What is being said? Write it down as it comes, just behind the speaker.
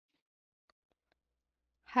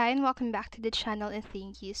Hi and welcome back to the channel, and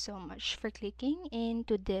thank you so much for clicking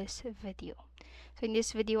into this video. So in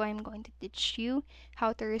this video, I'm going to teach you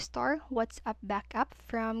how to restore WhatsApp backup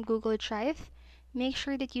from Google Drive. Make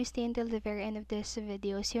sure that you stay until the very end of this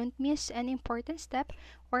video so you don't miss an important step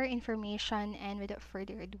or information, and without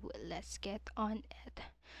further ado, let's get on it.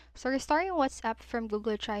 So restoring WhatsApp from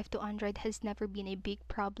Google Drive to Android has never been a big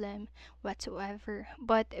problem whatsoever.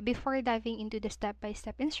 But before diving into the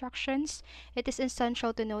step-by-step instructions, it is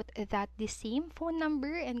essential to note that the same phone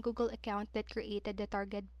number and Google account that created the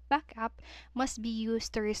target backup must be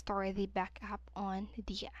used to restore the backup on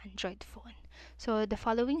the Android phone. So the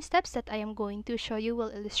following steps that I am going to show you will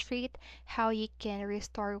illustrate how you can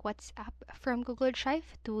restore WhatsApp from Google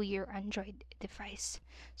Drive to your Android device.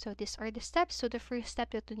 So these are the steps. So the first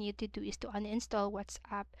step that you need to do is to uninstall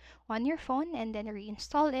WhatsApp on your phone and then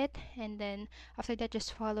reinstall it, and then after that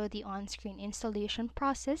just follow the on-screen installation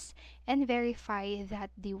process and verify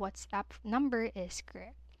that the WhatsApp number is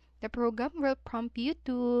correct. The program will prompt you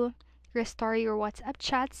to restore your WhatsApp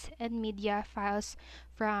chats and media files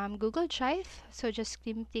from Google Drive. So just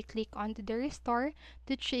simply click onto the restore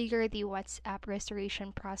to trigger the WhatsApp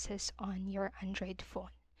restoration process on your Android phone.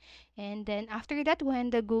 And then after that,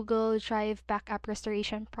 when the Google Drive backup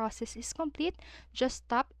restoration process is complete, just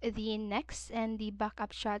tap the next and the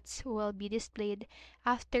backup chats will be displayed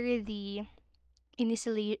after the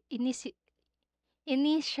initially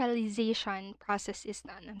initialization process is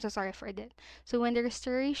done. I'm so sorry for that. So when the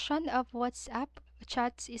restoration of WhatsApp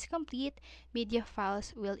chats is complete, media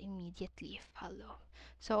files will immediately follow.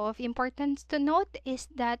 So of importance to note is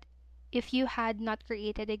that if you had not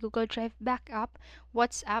created a Google Drive backup,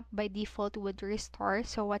 WhatsApp by default would restore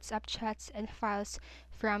so WhatsApp chats and files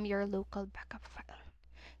from your local backup file.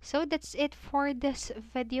 So that's it for this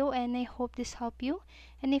video, and I hope this helped you.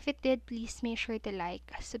 And if it did, please make sure to like,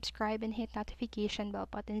 subscribe, and hit notification bell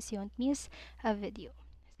button so you don't miss a video.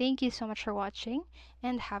 Thank you so much for watching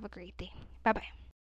and have a great day. Bye bye.